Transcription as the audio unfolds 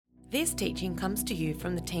This teaching comes to you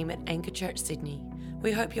from the team at Anchor Church Sydney.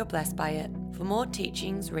 We hope you're blessed by it. For more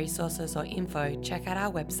teachings, resources or info, check out our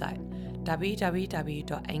website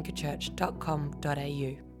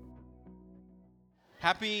www.anchorchurch.com.au.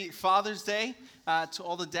 Happy Father's Day to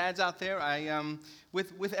all the dads out there.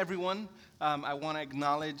 With everyone, I want to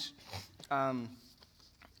acknowledge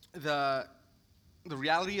the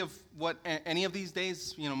reality of what any of these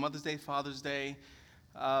days, Mother's Day, Father's Day,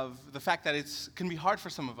 of the fact that it can be hard for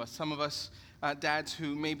some of us dads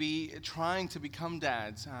who may be trying to become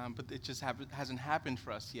dads, but it just hasn't happened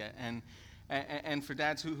for us yet. And for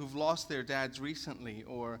dads who've lost their dads recently,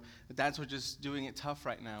 or the dads who are just doing it tough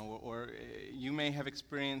right now, or you may have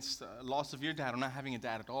experienced loss of your dad, or not having a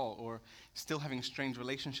dad at all, or still having a strange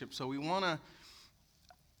relationship. So we want to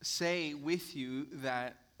say with you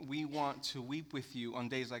that we want to weep with you on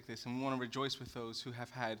days like this, and we want to rejoice with those who have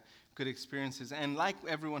had good experiences. And like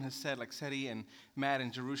everyone has said, like Seti and Matt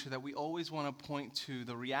and Jerusha, that we always want to point to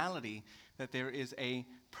the reality that there is a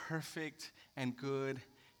perfect and good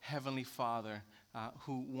Heavenly Father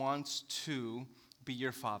who wants to be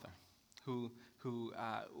your father, who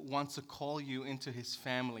wants to call you into his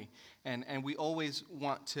family. And we always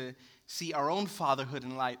want to see our own fatherhood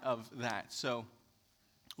in light of that. So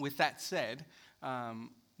with that said,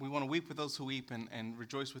 we want to weep with those who weep and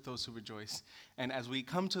rejoice with those who rejoice. And as we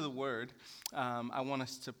come to the Word, I want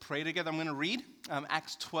us to pray together. I'm going to read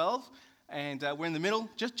Acts 12, and we're in the middle,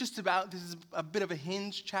 just about. This is a bit of a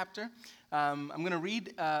hinge chapter. I'm going to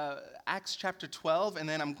read Acts chapter 12, and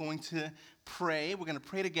then I'm going to pray. We're going to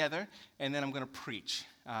pray together, and then I'm going to preach.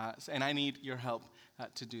 And I need your help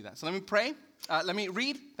to do that. So let me pray. Let me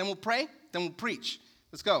read, then we'll pray, then we'll preach.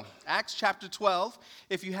 Let's go. Acts chapter 12.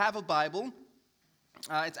 If you have a Bible,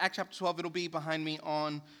 it's Acts chapter 12. It'll be behind me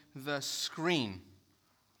on the screen.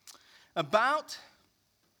 About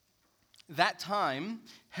that time,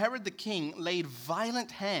 Herod the king laid violent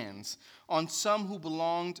hands on some who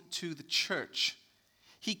belonged to the church.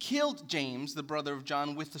 He killed James, the brother of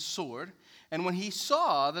John, with the sword, and when he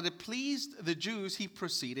saw that it pleased the Jews, he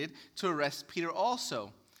proceeded to arrest Peter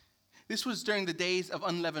also. This was during the days of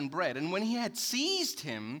unleavened bread, and when he had seized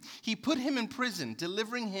him, he put him in prison,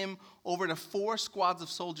 delivering him over to 4 squads of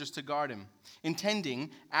soldiers to guard him,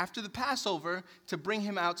 intending, after the Passover, to bring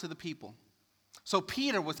him out to the people. So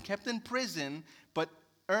Peter was kept in prison, but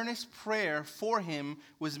earnest prayer for him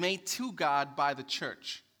was made to God by the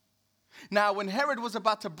church. Now, when Herod was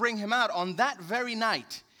about to bring him out on that very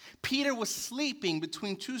night, Peter was sleeping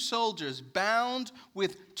between 2 soldiers, bound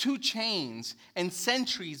with 2 chains, and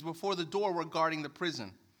sentries before the door were guarding the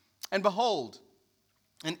prison. And behold,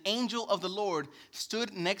 an angel of the Lord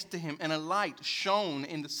stood next to him, and a light shone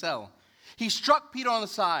in the cell. He struck Peter on the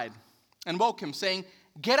side and woke him, saying,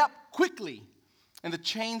 "Get up quickly." And the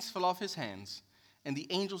chains fell off his hands. And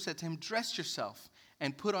the angel said to him, "Dress yourself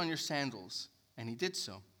and put on your sandals." And he did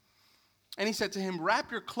so. And he said to him,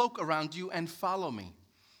 "Wrap your cloak around you and follow me."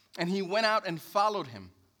 And he went out and followed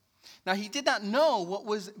him. Now he did not know what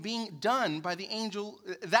was being done by the angel,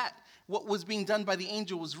 what was being done by the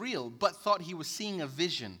angel was real, but thought he was seeing a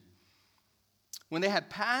vision. When they had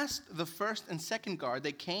passed the first and second guard,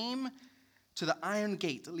 they came to the iron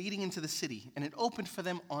gate leading into the city, and it opened for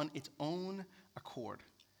them on its own accord.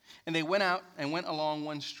 And they went out and went along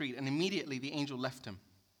one street, and immediately the angel left him.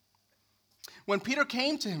 When Peter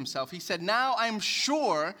came to himself, he said, "Now I am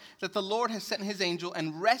sure that the Lord has sent his angel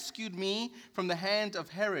and rescued me from the hand of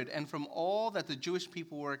Herod and from all that the Jewish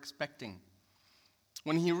people were expecting."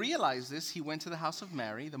 When he realized this, he went to the house of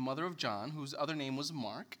Mary, the mother of John, whose other name was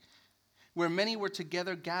Mark, where many were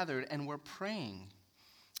together gathered and were praying.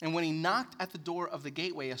 And when he knocked at the door of the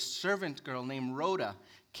gateway, a servant girl named Rhoda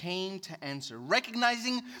came to answer.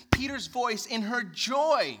 Recognizing Peter's voice in her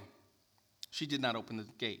joy, she did not open the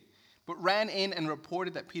gate, but ran in and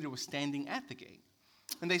reported that Peter was standing at the gate.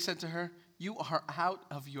 And they said to her, "You are out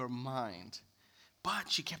of your mind."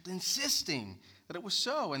 But she kept insisting that it was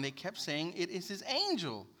so, and they kept saying, "It is his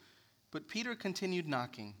angel." But Peter continued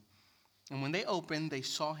knocking. And when they opened, they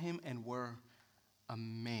saw him and were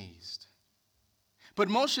amazed. But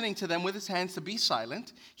motioning to them with his hands to be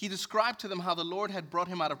silent, he described to them how the Lord had brought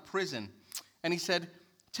him out of prison. And he said,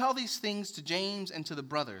 "Tell these things to James and to the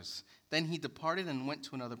brothers." Then he departed and went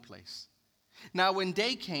to another place. Now when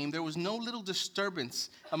day came, there was no little disturbance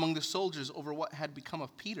among the soldiers over what had become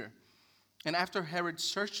of Peter. And after Herod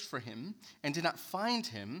searched for him and did not find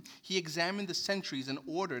him, he examined the sentries and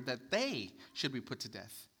ordered that they should be put to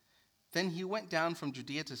death. Then he went down from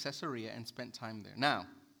Judea to Caesarea and spent time there. Now,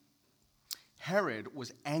 Herod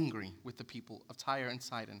was angry with the people of Tyre and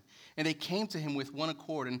Sidon, and they came to him with one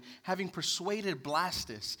accord, and having persuaded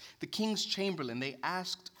Blastus, the king's chamberlain, they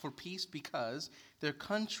asked for peace because their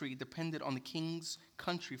country depended on the king's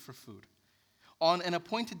country for food. On an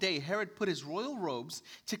appointed day, Herod put his royal robes,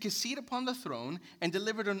 took his seat upon the throne, and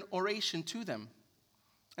delivered an oration to them.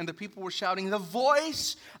 And the people were shouting, "The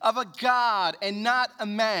voice of a God and not a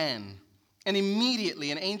man." And immediately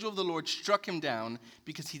an angel of the Lord struck him down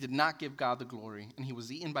because he did not give God the glory, and he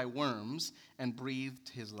was eaten by worms and breathed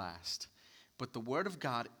his last. But the word of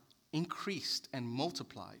God increased and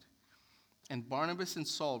multiplied. And Barnabas and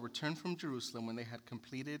Saul returned from Jerusalem when they had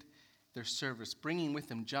completed their service, bringing with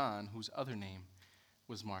them John, whose other name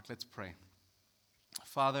was Mark. Let's pray.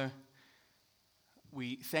 Father,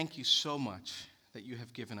 we thank you so much that you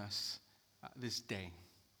have given us this day.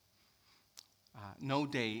 No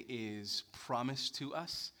day is promised to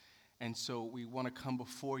us, and so we want to come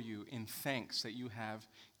before you in thanks that you have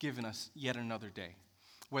given us yet another day.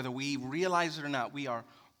 Whether we realize it or not, we are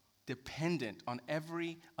dependent on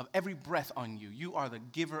every breath on you. You are the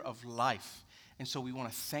giver of life, and so we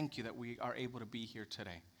want to thank you that we are able to be here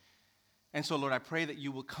today. And so, Lord, I pray that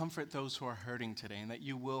you will comfort those who are hurting today, and that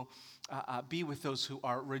you will be with those who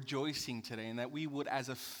are rejoicing today, and that we would, as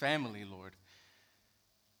a family, Lord,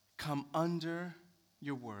 come under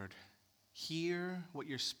your word, hear what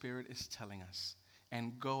your Spirit is telling us,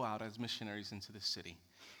 and go out as missionaries into the city.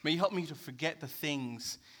 May you help me to forget the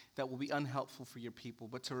things that will be unhelpful for your people,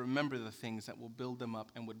 but to remember the things that will build them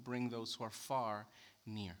up and would bring those who are far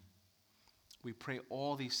near. We pray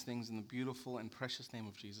all these things in the beautiful and precious name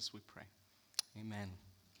of Jesus, we pray. Amen.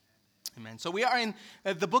 Amen. So we are in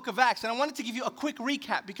the book of Acts, and I wanted to give you a quick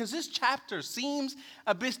recap because this chapter seems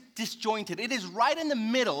a bit disjointed. It is right in the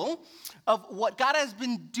middle of what God has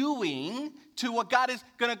been doing to what God is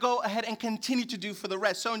going to go ahead and continue to do for the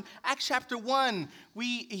rest. So in Acts chapter 1,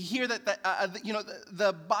 we hear that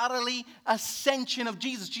the bodily ascension of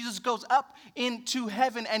Jesus. Jesus goes up into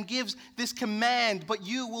heaven and gives this command, but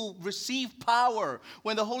you will receive power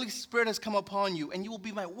when the Holy Spirit has come upon you, and you will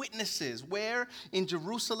be my witnesses. Where? In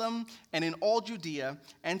Jerusalem and in all Judea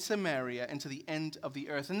and Samaria and to the end of the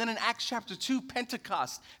earth. And then in Acts chapter 2,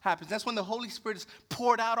 Pentecost happens. That's when the Holy Spirit is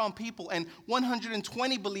poured out on people, and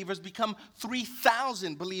 120 believers become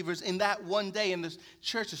 3,000 believers in that one day, and the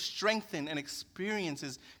church is strengthened and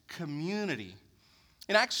experiences community.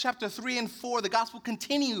 In Acts chapter 3 and 4, the gospel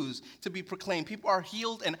continues to be proclaimed. People are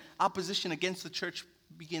healed, and opposition against the church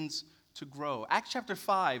begins to grow. Acts chapter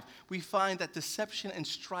 5, we find that deception and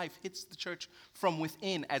strife hits the church from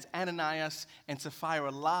within as Ananias and Sapphira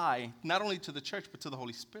lie, not only to the church, but to the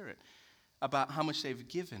Holy Spirit about how much they've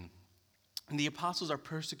given. And the apostles are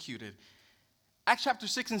persecuted. Acts chapter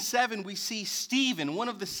 6 and 7, we see Stephen, one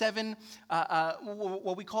of the 7,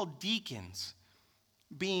 what we call deacons,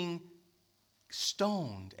 being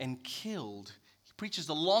stoned and killed. He preaches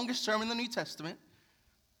the longest sermon in the New Testament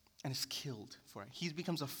and is killed for it. He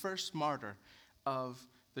becomes the first martyr of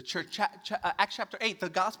the church. Acts chapter 8, the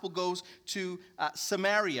gospel goes to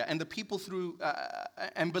Samaria, and the people people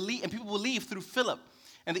believe through Philip.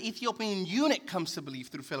 And the Ethiopian eunuch comes to believe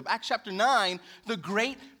through Philip. Acts chapter 9, the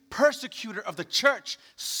great persecutor of the church,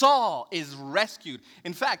 Saul, is rescued.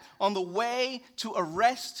 In fact, on the way to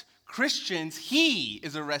arrest Christians, he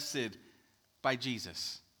is arrested by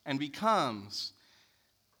Jesus and becomes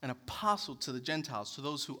an apostle to the Gentiles, to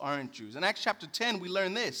those who aren't Jews. In Acts chapter 10, we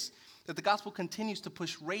learn this, that the gospel continues to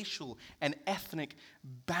push racial and ethnic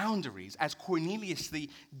boundaries as Cornelius, the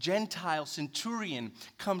Gentile centurion,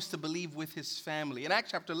 comes to believe with his family. In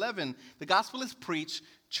Acts chapter 11, the gospel is preached,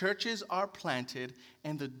 churches are planted,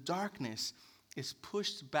 and the darkness is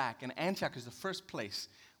pushed back. And Antioch is the first place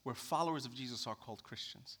where followers of Jesus are called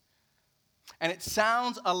Christians. And it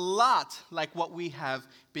sounds a lot like what we have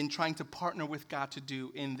been trying to partner with God to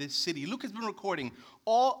do in this city. Luke has been recording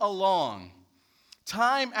all along,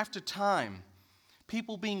 time after time,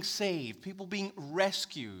 people being saved, people being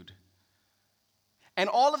rescued. And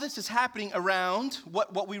all of this is happening around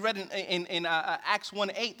what we read in Acts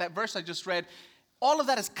 1:8, that verse I just read. All of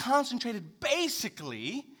that is concentrated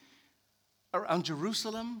basically around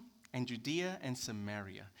Jerusalem and Judea and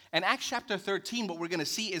Samaria. And Acts chapter 13, what we're going to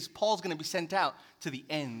see is Paul's going to be sent out to the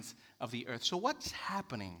ends of the earth. So what's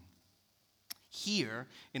happening here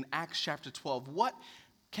in Acts chapter 12? What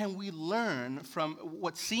can we learn from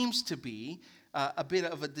what seems to be a bit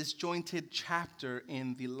of a disjointed chapter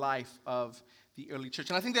in the life of the early church?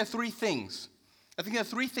 And I think there are three things. I think there are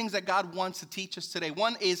three things that God wants to teach us today.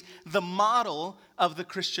 One is the model of the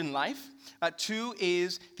Christian life. Two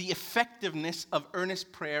is the effectiveness of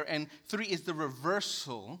earnest prayer. And three is the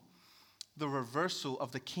reversal the reversal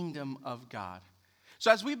of the kingdom of God.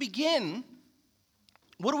 So as we begin,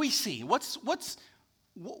 what do we see? What's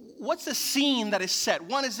the scene that is set?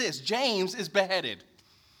 One is this: James is beheaded.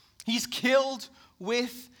 He's killed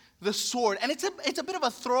with the sword. And it's a bit of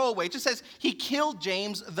a throwaway. It just says he killed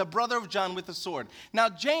James, the brother of John, with the sword. Now,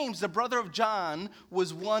 James, the brother of John,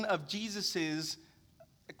 was one of Jesus's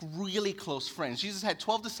really close friends. Jesus had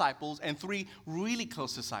 12 disciples and 3 really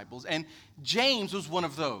close disciples. And James was one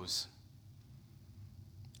of those.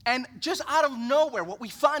 And just out of nowhere, what we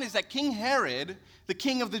find is that King Herod, the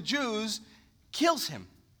king of the Jews, kills him.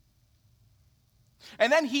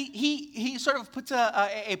 And then he sort of puts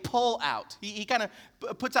a poll out. He kind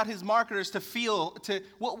of puts out his markers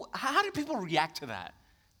how do people react to that?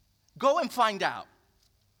 Go and find out.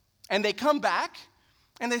 And they come back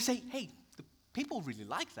and they say, hey, the people really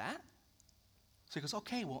like that. So he goes,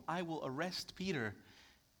 okay, well, I will arrest Peter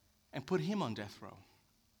and put him on death row.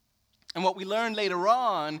 And what we learn later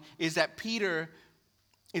on is that Peter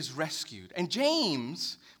is rescued. And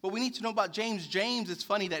James, what we need to know about James, it's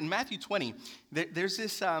funny that in Matthew 20, there's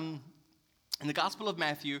this, in the Gospel of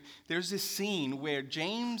Matthew, there's this scene where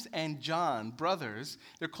James and John, brothers,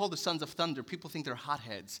 they're called the sons of thunder. People think they're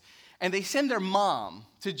hotheads. And they send their mom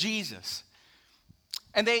to Jesus.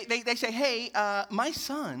 And they say, hey, my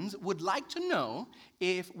sons would like to know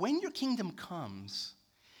if when your kingdom comes,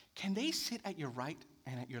 can they sit at your right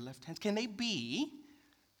and at your left hands? Can they be,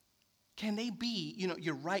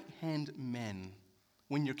 your right-hand men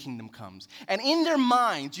when your kingdom comes? And in their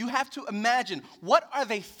minds, you have to imagine, what are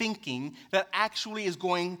they thinking that actually is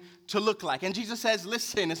going to look like? And Jesus says,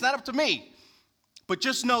 listen, it's not up to me, but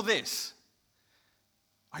just know this.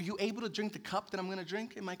 Are you able to drink the cup that I'm going to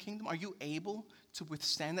drink in my kingdom? Are you able to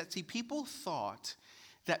withstand that? See, people thought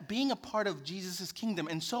that being a part of Jesus' kingdom,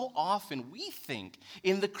 and so often we think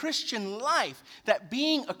in the Christian life that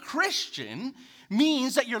being a Christian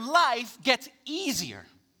means that your life gets easier.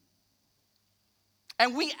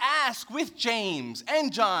 And we ask with James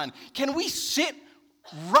and John, can we sit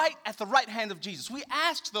right at the right hand of Jesus? We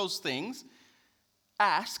ask those things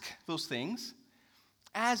as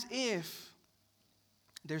if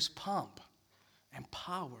there's pomp and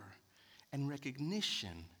power and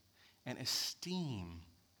recognition and esteem.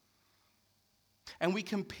 And we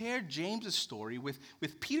compare James's story with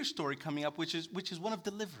Peter's story coming up, which is one of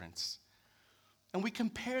deliverance. And we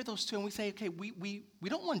compare those two and we say, okay, we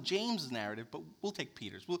don't want James' narrative, but we'll take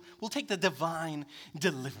Peter's. We'll take the divine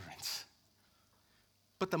deliverance.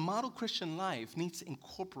 But the model Christian life needs to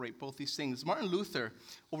incorporate both these things. Martin Luther,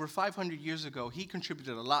 over 500 years ago, he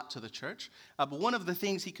contributed a lot to the church. But one of the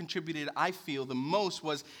things he contributed, I feel, the most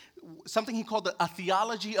was something he called a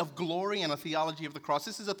theology of glory and a theology of the cross.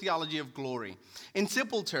 This is a theology of glory. In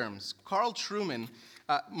simple terms,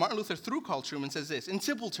 Martin Luther, through Carl Trueman, says this. In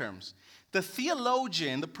simple terms, the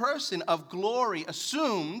theologian, the person of glory,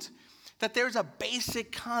 assumed that there's a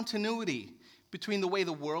basic continuity between the way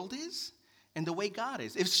the world is and the way God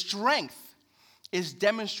is. If strength is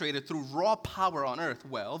demonstrated through raw power on earth,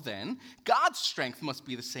 well then, God's strength must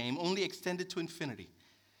be the same, only extended to infinity.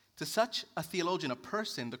 To such a theologian, a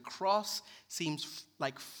person, the cross seems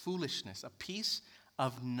like foolishness, a piece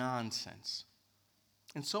of nonsense.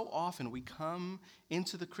 And so often we come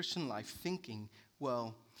into the Christian life thinking,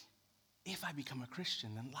 well, if I become a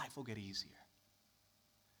Christian, then life will get easier.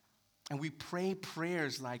 And we pray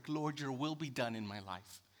prayers like, Lord, your will be done in my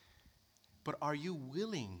life. But are you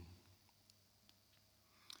willing,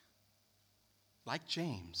 like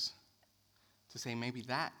James, to say maybe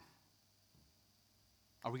that?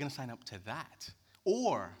 Are we going to sign up to that?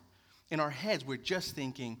 Or in our heads, we're just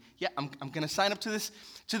thinking, yeah, I'm going to sign up to this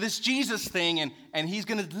Jesus thing, and he's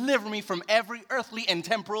going to deliver me from every earthly and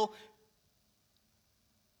temporal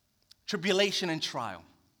tribulation and trial.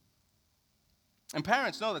 And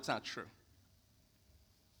parents know that's not true,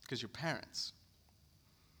 because you're parents.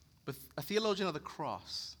 But a theologian of the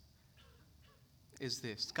cross is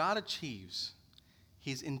this: God achieves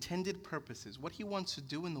his intended purposes, what he wants to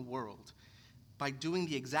do in the world, by doing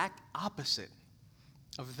the exact opposite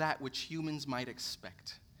of that which humans might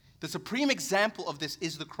expect. The supreme example of this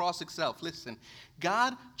is the cross itself. Listen,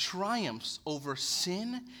 God triumphs over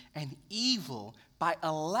sin and evil by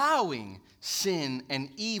allowing sin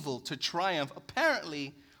and evil to triumph,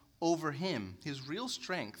 apparently, over him. His real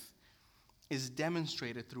strength is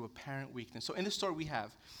demonstrated through apparent weakness. So in this story we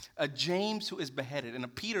have a James who is beheaded and a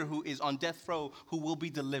Peter who is on death row who will be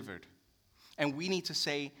delivered. And we need to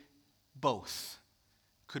say both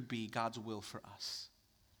could be God's will for us.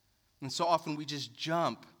 And so often we just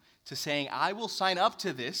jump to saying, I will sign up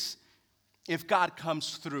to this if God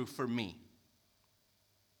comes through for me.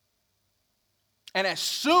 And as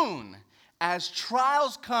soon as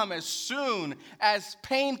trials come, as soon as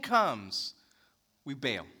pain comes, we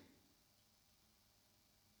bail.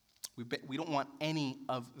 We don't want any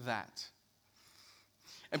of that.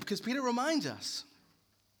 And because Peter reminds us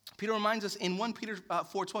in 1 Peter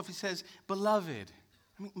 4:12, he says, beloved,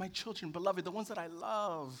 my children, beloved, the ones that I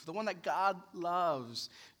love, the one that God loves,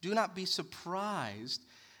 do not be surprised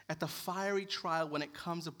at the fiery trial when it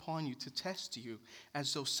comes upon you to test you,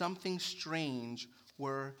 as though something strange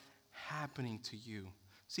were happening to you.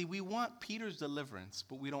 See, we want Peter's deliverance,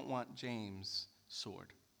 but we don't want James' sword.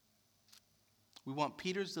 We want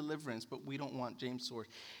Peter's deliverance, but we don't want James' sword.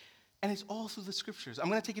 And it's all through the scriptures. I'm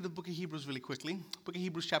going to take you to the book of Hebrews really quickly. Book of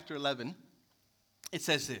Hebrews chapter 11. It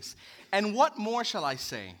says this, and what more shall I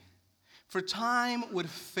say? For time would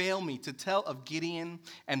fail me to tell of Gideon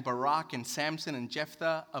and Barak and Samson and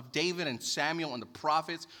Jephthah, of David and Samuel and the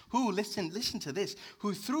prophets, who, listen to this,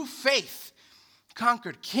 who through faith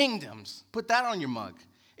conquered kingdoms, put that on your mug,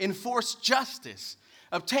 enforced justice,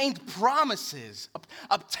 obtained promises,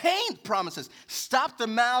 stopped the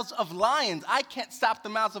mouths of lions. I can't stop the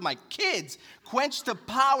mouths of my kids, quenched the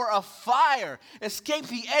power of fire, escaped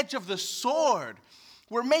the edge of the sword,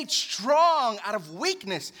 were made strong out of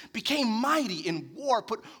weakness, became mighty in war,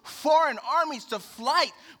 put foreign armies to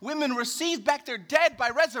flight. Women received back their dead by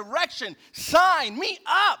resurrection. Sign me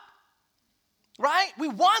up. Right? We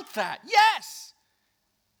want that. Yes.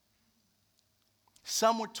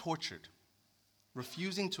 Some were tortured,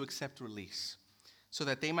 refusing to accept release, so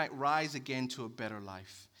that they might rise again to a better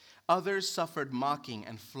life. Others suffered mocking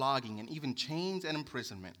and flogging and even chains and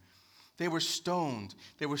imprisonment. They were stoned.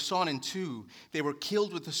 They were sawn in two. They were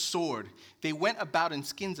killed with the sword. They went about in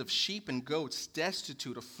skins of sheep and goats,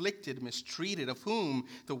 destitute, afflicted, mistreated, of whom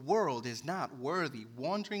the world is not worthy,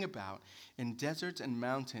 wandering about in deserts and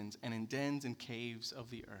mountains and in dens and caves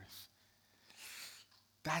of the earth.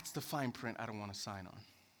 That's the fine print I don't want to sign on.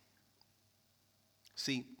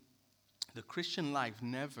 See, the Christian life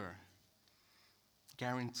never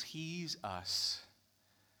guarantees us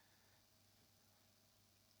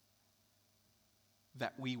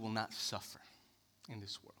that we will not suffer in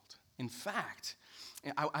this world. In fact,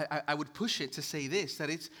 I would push it to say this, that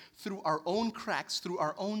it's through our own cracks, through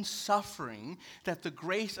our own suffering, that the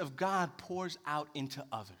grace of God pours out into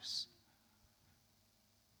others.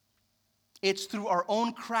 It's through our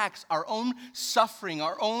own cracks, our own suffering,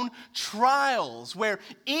 our own trials, where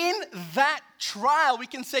in that trial we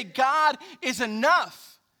can say, God is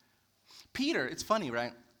enough. Peter, it's funny,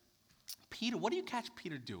 right? Peter, what do you catch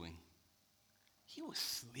Peter doing? He was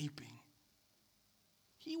sleeping.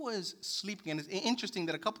 He was sleeping. And it's interesting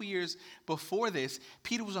that a couple years before this,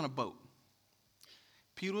 Peter was on a boat.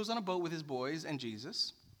 Peter was on a boat with his boys and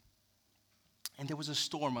Jesus. And there was a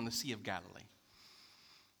storm on the Sea of Galilee.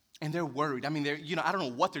 And they're worried. I mean, I don't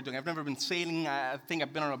know what they're doing. I've never been sailing. I think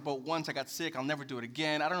I've been on a boat once. I got sick. I'll never do it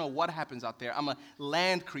again. I don't know what happens out there. I'm a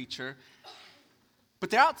land creature. But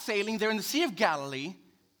they're out sailing. They're in the Sea of Galilee.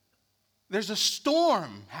 There's a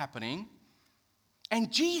storm happening. And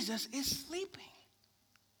Jesus is sleeping.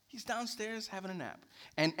 He's downstairs having a nap.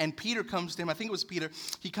 And Peter comes to him. I think it was Peter.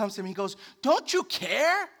 He comes to him. He goes, don't you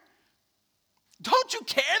care? Don't you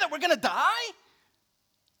care that we're going to die?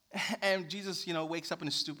 And Jesus, wakes up in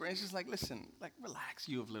a stupor. And he's just like, listen, relax.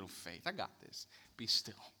 You have little faith. I got this. Be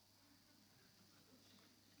still.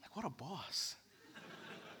 Like, what a boss.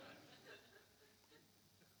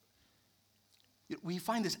 We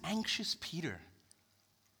find this anxious Peter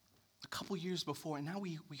a couple years before, and now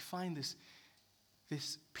we find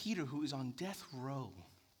this Peter who is on death row,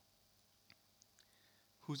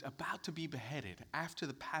 who's about to be beheaded after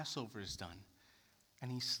the Passover is done,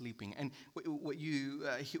 and he's sleeping. And I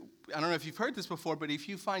don't know if you've heard this before, but if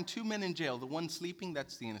you find two men in jail, the one sleeping,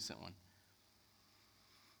 that's the innocent one.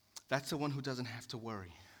 That's the one who doesn't have to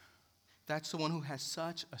worry. That's the one who has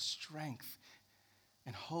such a strength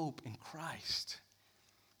and hope in Christ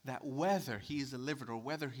that whether he is delivered or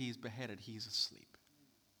whether he is beheaded, he is asleep.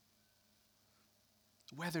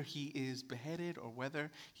 Whether he is beheaded or whether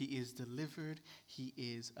he is delivered, he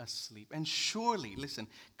is asleep. And surely, listen,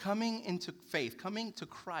 coming into faith, coming to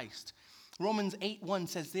Christ, Romans 8:1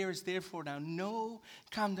 says, there is therefore now no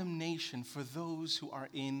condemnation for those who are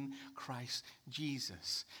in Christ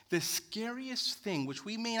Jesus. The scariest thing, which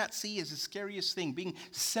we may not see as the scariest thing, being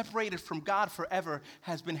separated from God forever,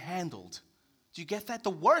 has been handled. Do you get that? The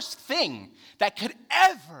worst thing that could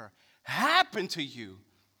ever happen to you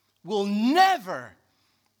will never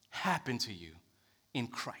happen to you in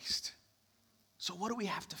Christ. So what do we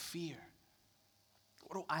have to fear?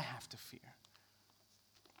 What do I have to fear?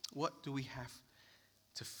 What do we have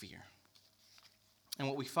to fear? And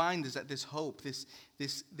what we find is that this hope, this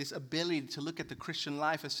ability to look at the Christian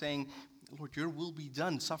life as saying, Lord, your will be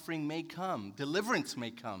done. Suffering may come. Deliverance may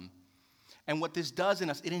come. And what this does in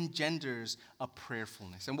us, it engenders a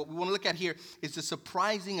prayerfulness. And what we want to look at here is the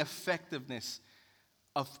surprising effectiveness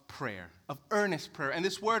of prayer, of earnest prayer. And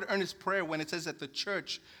this word earnest prayer, when it says that the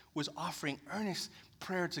church was offering earnest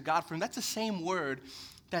prayer to God for him, that's the same word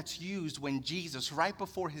that's used when Jesus, right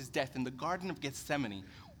before his death in the Garden of Gethsemane,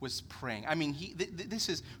 was praying. I mean, this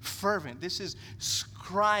is fervent. This is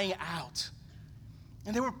crying out.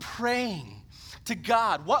 And they were praying to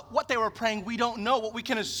God. What they were praying, we don't know. What we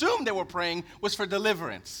can assume they were praying was for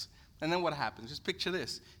deliverance. And then what happens? Just picture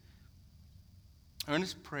this.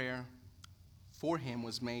 Earnest prayer for him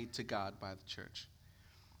was made to God by the church.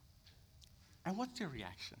 And what's their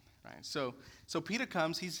reaction? Right? So Peter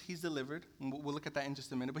comes, he's delivered. And we'll look at that in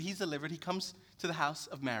just a minute. But he's delivered. He comes to the house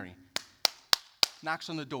of Mary.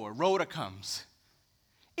 Knocks on the door. Rhoda comes.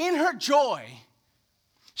 In her joy,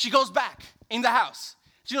 she goes back in the house.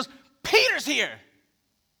 She goes, Peter's here.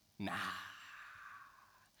 Nah.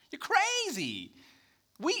 You're crazy.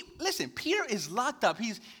 Listen, Peter is locked up.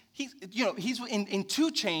 He's in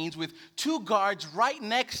 2 chains with 2 guards right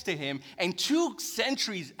next to him and 2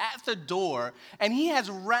 sentries at the door, and he has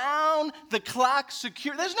round the clock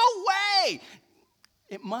secure. There's no way.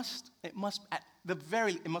 It must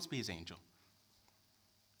be his angel.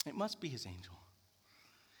 It must be his angel.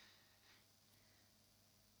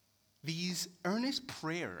 These earnest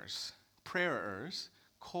prayerers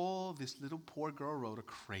call this little poor girl Rhoda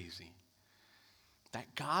crazy.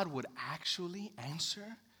 That God would actually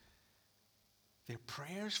answer their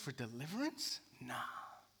prayers for deliverance? Nah.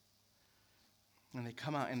 And they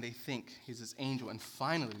come out and they think he's this angel. And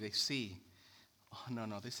finally they see, oh,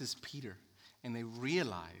 no, this is Peter. And they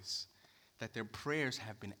realize that their prayers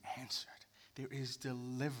have been answered. There is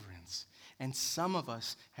deliverance. And some of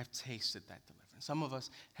us have tasted that deliverance. Some of us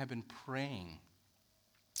have been praying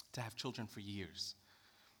to have children for years.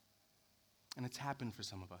 And it's happened for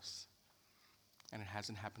some of us. And it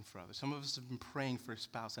hasn't happened for others. Some of us have been praying for a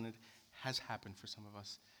spouse, and it has happened for some of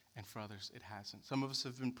us, and for others it hasn't. Some of us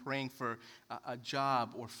have been praying for a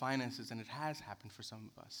job or finances, and it has happened for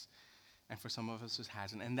some of us. And for some of us it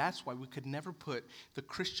hasn't. And that's why we could never put the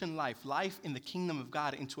Christian life in the kingdom of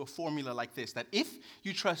God, into a formula like this, that if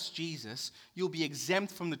you trust Jesus, you'll be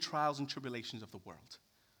exempt from the trials and tribulations of the world.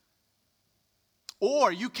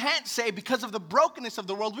 Or you can't say, because of the brokenness of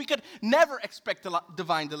the world, we could never expect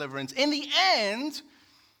divine deliverance. In the end,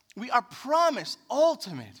 we are promised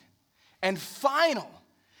ultimate and final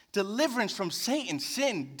deliverance from Satan,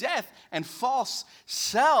 sin, death, and false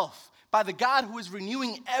self by the God who is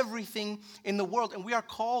renewing everything in the world. And we are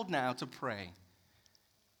called now to pray.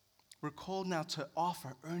 We're called now to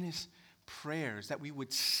offer earnest prayers that we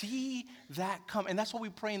would see that come. And that's what we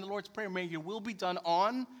pray in the Lord's Prayer. May your will be done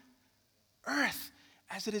on earth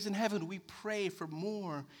as it is in heaven. We pray for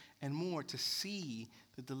more and more to see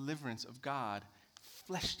the deliverance of God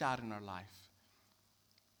fleshed out in our life.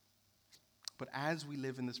 But as we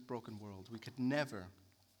live in this broken world, we could never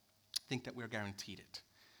think that we're guaranteed it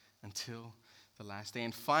until the last day.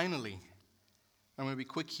 And finally, I'm going to be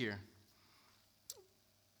quick here.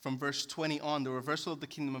 From verse 20 on, the reversal of the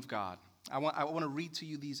kingdom of God. I want to read to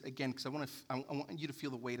you these again because I want you to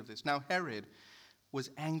feel the weight of this. Now Herod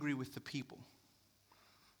was angry with the people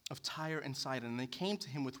of Tyre and Sidon, and they came to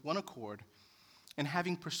him with one accord, and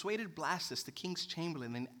having persuaded Blastus, the king's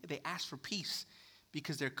chamberlain, they asked for peace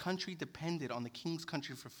because their country depended on the king's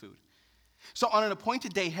country for food. So on an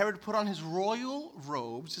appointed day, Herod put on his royal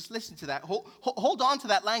robes. Just listen to that. Hold on to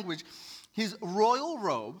that language. His royal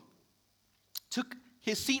robe, took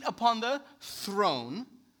his seat upon the throne,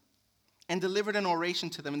 and delivered an oration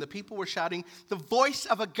to them. And the people were shouting, "The voice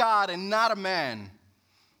of a God and not a man."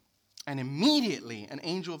 And immediately an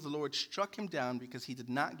angel of the Lord struck him down because he did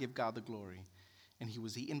not give God the glory. And he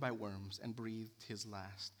was eaten by worms and breathed his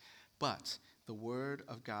last. But the word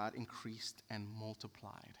of God increased and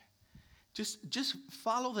multiplied. Just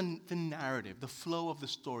follow the narrative, the flow of the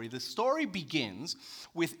story. The story begins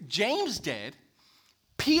with James dead,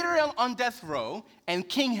 Peter on death row, and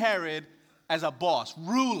King Herod as a boss,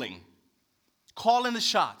 ruling, calling the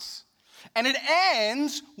shots. And it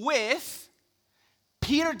ends with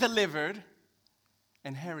Peter delivered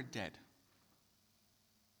and Herod dead.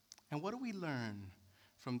 And what do we learn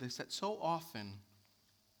from this? That so often,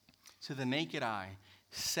 to the naked eye,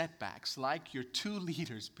 setbacks, like your 2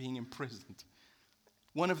 leaders being imprisoned,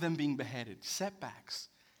 one of them being beheaded, setbacks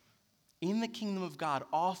in the kingdom of God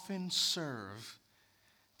often serve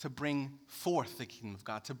to bring forth the kingdom of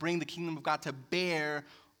God, to bring the kingdom of God to bear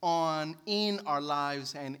on in our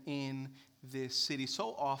lives and in this city,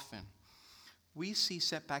 so often we see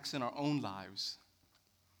setbacks in our own lives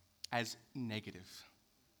as negative.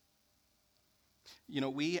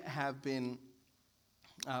 We have been,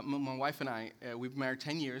 my wife and I, we've been married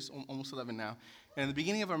 10 years, almost 11 now. And in the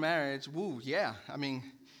beginning of our marriage,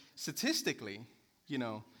 statistically,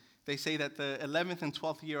 they say that the 11th and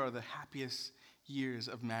 12th year are the happiest years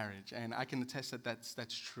of marriage. And I can attest that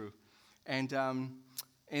that's true. And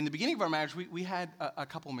in the beginning of our marriage, we had a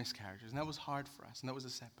couple miscarriages, and that was hard for us, and that was a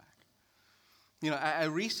setback.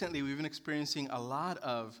 Recently, we've been experiencing a lot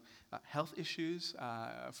of health issues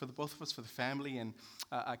for the both of us, for the family, and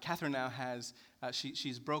Catherine now has,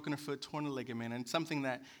 she's broken her foot, torn a ligament, and something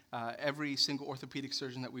that every single orthopedic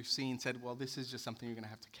surgeon that we've seen said, well, this is just something you're going to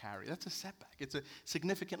have to carry. That's a setback. It's a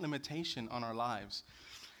significant limitation on our lives.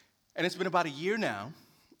 And it's been about a year now,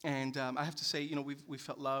 and I have to say, we've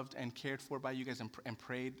felt loved and cared for by you guys and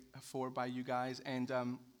prayed for by you guys, and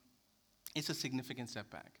it's a significant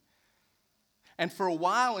setback. And for a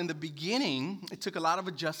while in the beginning, it took a lot of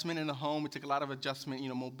adjustment in the home. It took a lot of adjustment,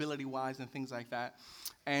 mobility-wise and things like that.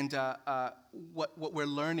 And what we're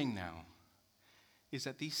learning now is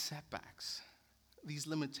that these setbacks, these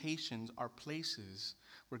limitations are places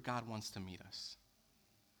where God wants to meet us.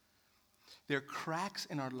 They're cracks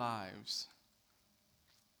in our lives,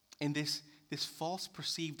 in this false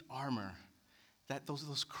perceived armor, that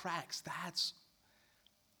those cracks, that's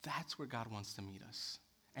where God wants to meet us.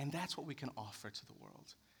 And that's what we can offer to the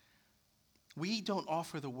world. We don't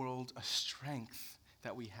offer the world a strength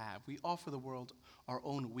that we have. We offer the world our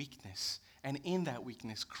own weakness. And in that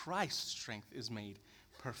weakness, Christ's strength is made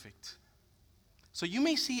perfect. So you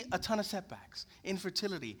may see a ton of setbacks,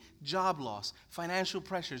 infertility, job loss, financial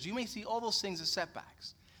pressures. You may see all those things as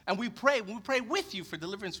setbacks. And we pray with you for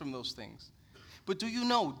deliverance from those things. But do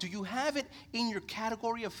you have it in your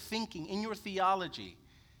category of thinking, in your theology,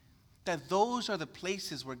 that those are the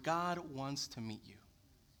places where God wants to meet you?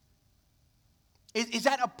 Is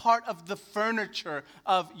that a part of the furniture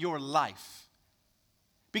of your life?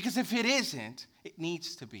 Because if it isn't, it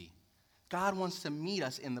needs to be. God wants to meet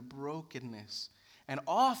us in the brokenness and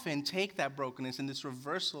often take that brokenness in this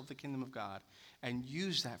reversal of the kingdom of God and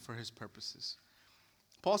use that for his purposes.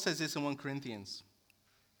 Paul says this in 1 Corinthians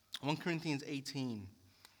 18.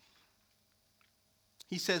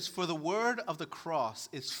 He says, "For the word of the cross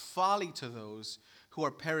is folly to those who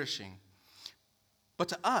are perishing. But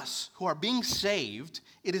to us who are being saved,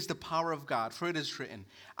 it is the power of God. For it is written,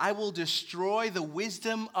 I will destroy the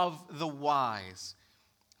wisdom of the wise,"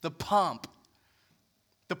 the pomp,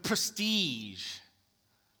 the prestige,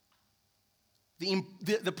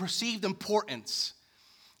 the perceived importance,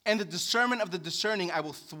 "and the discernment of the discerning I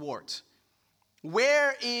will thwart.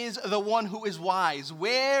 Where is the one who is wise?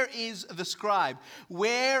 Where is the scribe?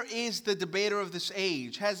 Where is the debater of this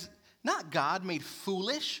age? Has not God made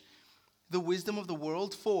foolish the wisdom of the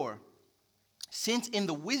world? For since in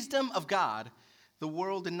the wisdom of God, the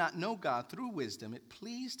world did not know God through wisdom, it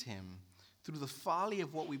pleased him through the folly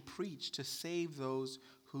of what we preach to save those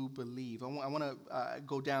who believe." I want to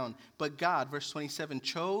go down. "But God," verse 27,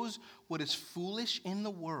 "chose what is foolish in the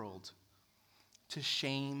world to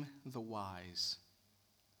shame the wise."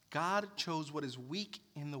 God chose what is weak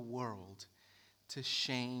in the world to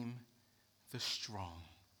shame the strong.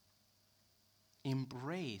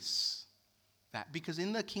 Embrace that, because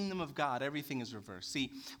in the kingdom of God, everything is reversed.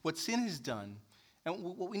 See, what sin has done, and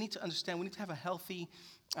what we need to understand, we need to have a healthy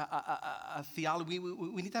theology.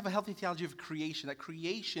 We need to have a healthy theology of creation. That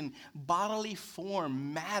creation, bodily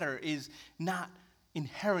form, matter is not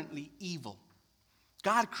inherently evil.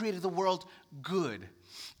 God created the world good.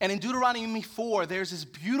 And in Deuteronomy 4, there's this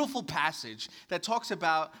beautiful passage that talks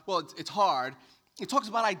about, it's hard. It talks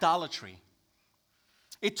about idolatry.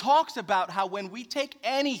 It talks about how when we take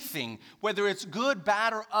anything, whether it's good,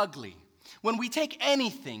 bad, or ugly, when we take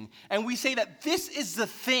anything and we say that this is the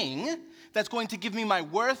thing that's going to give me my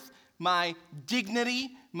worth, my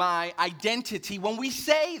dignity, my identity, when we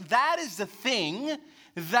say that is the thing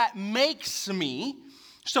that makes me,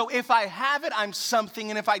 so if I have it, I'm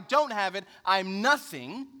something, and if I don't have it, I'm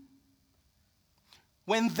nothing.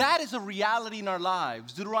 When that is a reality in our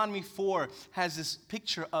lives, Deuteronomy 4 has this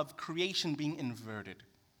picture of creation being inverted,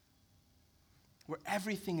 where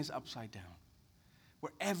everything is upside down,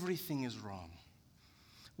 where everything is wrong,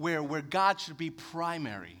 where God should be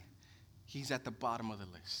primary, he's at the bottom of the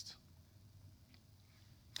list.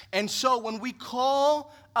 And so when we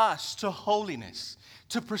call us to holiness,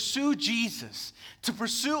 to pursue Jesus, to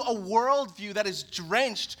pursue a worldview that is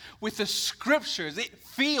drenched with the scriptures, it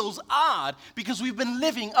feels odd because we've been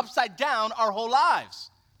living upside down our whole lives.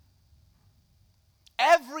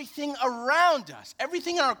 everything around us,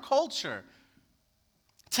 everything in our culture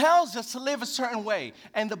tells us to live a certain way.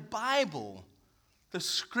 And the Bible, the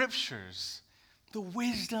scriptures, the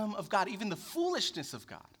wisdom of God, even the foolishness of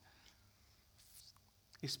God,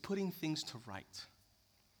 is putting things to right.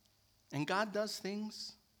 And God does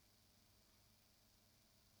things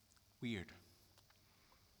weird.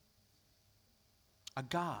 A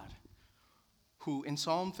God who in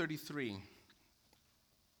Psalm 33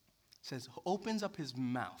 says, opens up his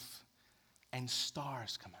mouth and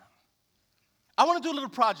stars come out. I want to do a little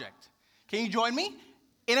project. Can you join me?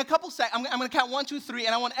 In a couple seconds, I'm going to count 1, 2, 3,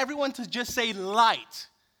 and I want everyone to just say light.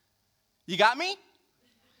 You got me?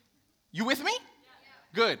 You with me?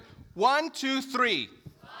 Yeah. Good. 1, 2, 3.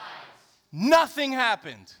 Light. Nothing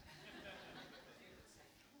happened.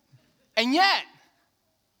 And yet,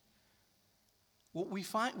 what we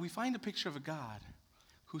find a picture of a God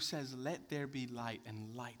who says, let there be light,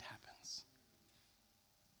 and light happens.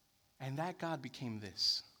 And that God became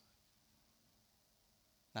this.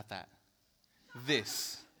 Not that.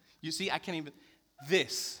 This. You see, I can't even.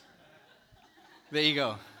 This. There you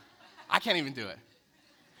go. I can't even do it.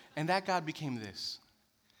 And that God became this.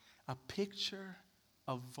 A picture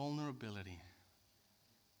of vulnerability.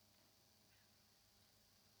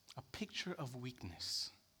 A picture of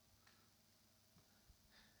weakness.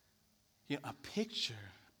 You know, a picture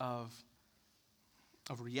of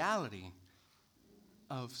reality,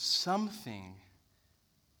 of something,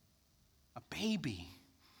 a baby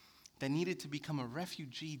that needed to become a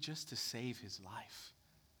refugee just to save his life.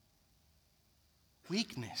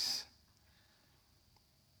 Weakness.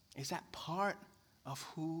 Is that part of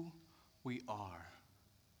who we are?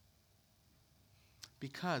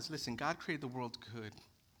 Because, listen, God created the world good.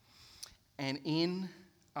 And in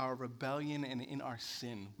our rebellion and in our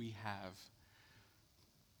sin, we have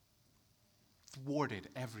thwarted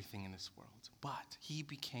everything in this world. But he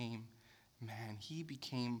became man. He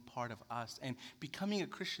became part of us. And becoming a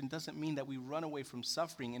Christian doesn't mean that we run away from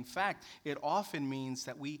suffering. In fact, it often means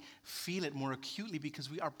that we feel it more acutely because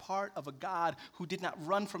we are part of a God who did not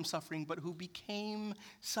run from suffering, but who became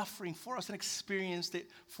suffering for us and experienced it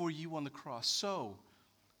for you on the cross. So,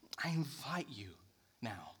 I invite you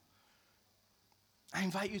now. I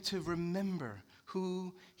invite you to remember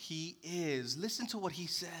who he is. Listen to what he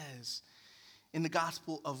says in the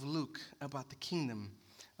Gospel of Luke about the kingdom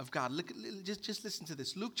of God. Look, just listen to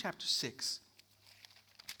this. Luke chapter 6.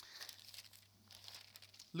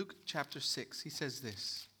 Luke chapter 6, he says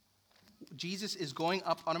this. Jesus is going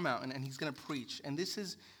up on a mountain and he's going to preach. And this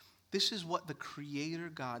is what the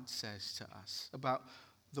Creator God says to us about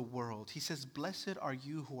the world. He says, "Blessed are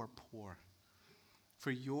you who are poor,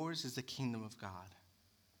 for yours is the kingdom of God.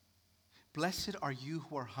 Blessed are you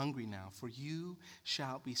who are hungry now, for you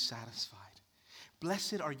shall be satisfied.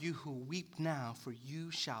 Blessed are you who weep now, for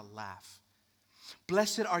you shall laugh.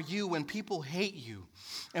 Blessed are you when people hate you,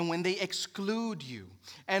 and when they exclude you,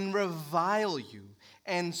 and revile you,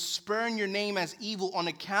 and spurn your name as evil on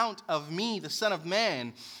account of me, the Son of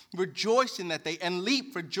Man. Rejoice in that day, and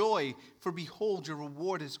leap for joy, for behold, your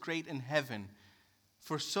reward is great in heaven.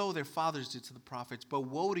 For so their fathers did to the prophets. But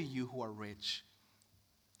woe to you who are rich,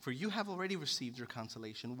 for you have already received your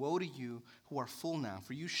consolation. Woe to you who are full now,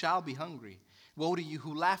 for you shall be hungry. Woe to you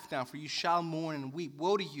who laugh now, for you shall mourn and weep.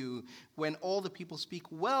 Woe to you when all the people speak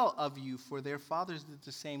well of you, for their fathers did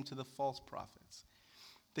the same to the false prophets."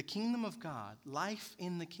 The kingdom of God, life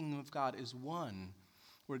in the kingdom of God, is one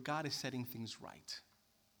where God is setting things right.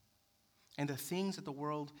 And the things that the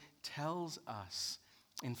world tells us,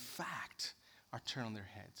 in fact, are turned on their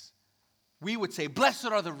heads. We would say, blessed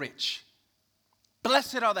are the rich.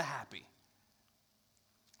 Blessed are the happy.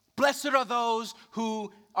 Blessed are those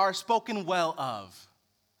who are spoken well of.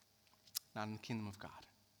 Not in the kingdom of God.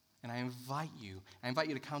 And I invite you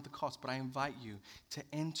to count the cost, but I invite you to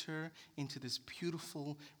enter into this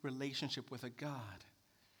beautiful relationship with a God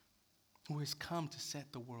who has come to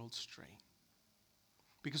set the world straight.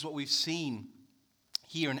 Because what we've seen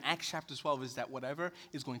here in Acts chapter 12 is that whatever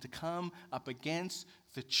is going to come up against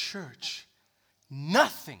the church,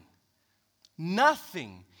 nothing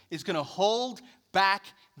is going to hold back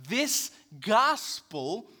this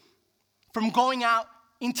gospel from going out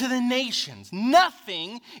into the nations.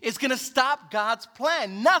 Nothing is going to stop God's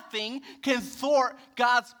plan. Nothing can thwart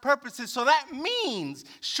God's purposes. So that means,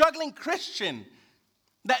 struggling Christian,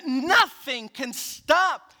 that nothing can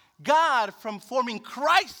stop God from forming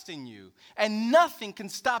Christ in you. And nothing can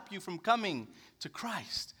stop you from coming to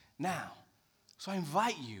Christ now. So I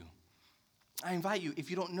invite you I invite you,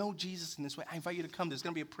 if you don't know Jesus in this way, I invite you to come. There's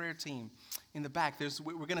going to be a prayer team in the back.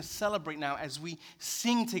 We're going to celebrate now as we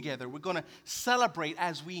sing together. We're going to celebrate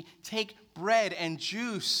as we take bread and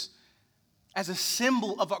juice as a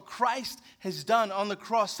symbol of what Christ has done on the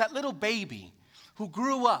cross. That little baby who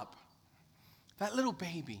grew up,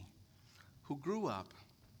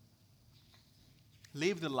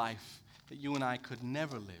 lived the life that you and I could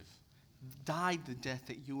never live, died the death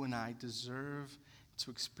that you and I deserve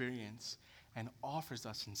to experience, and offers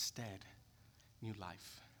us instead new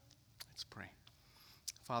life. Let's pray.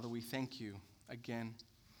 Father, we thank you again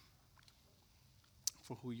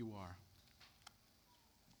for who you are.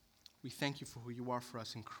 We thank you for who you are for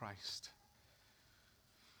us in Christ.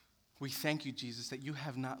 We thank you, Jesus, that you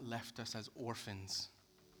have not left us as orphans,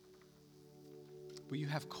 but you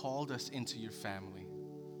have called us into your family.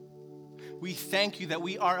 We thank you that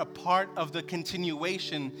we are a part of the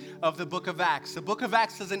continuation of the book of Acts. The book of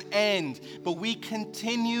Acts doesn't end, but we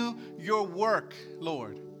continue your work,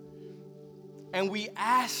 Lord. And I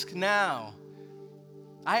ask now,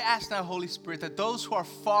 Holy Spirit, that those who are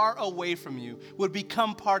far away from you would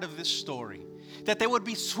become part of this story, that they would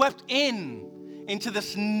be swept into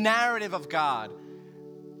this narrative of God,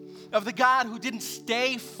 of the God who didn't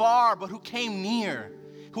stay far, but who came near,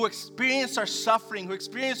 who experienced our suffering, who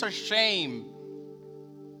experienced our shame,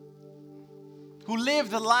 who lived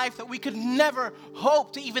the life that we could never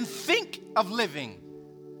hope to even think of living,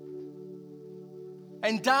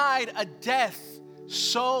 and died a death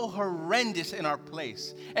so horrendous in our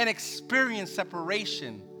place, and experienced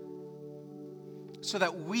separation so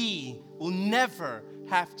that we will never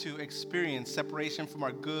have to experience separation from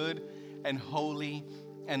our good and holy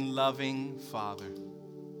and loving Father.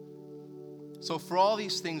 So for all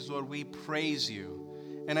these things, Lord, we praise you.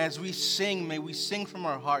 And as we sing, may we sing from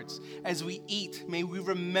our hearts. As we eat, may we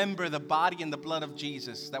remember the body and the blood of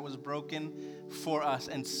Jesus that was broken for us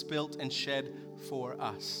and spilt and shed for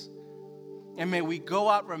us. And may we go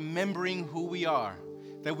out remembering who we are,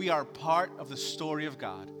 that we are part of the story of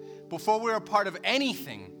God. Before we're a part of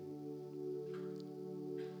anything,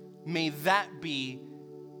 may that be,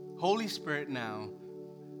 Holy Spirit, now,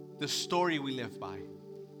 the story we live by.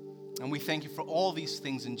 And we thank you for all these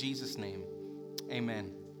things in Jesus' name.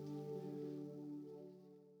 Amen.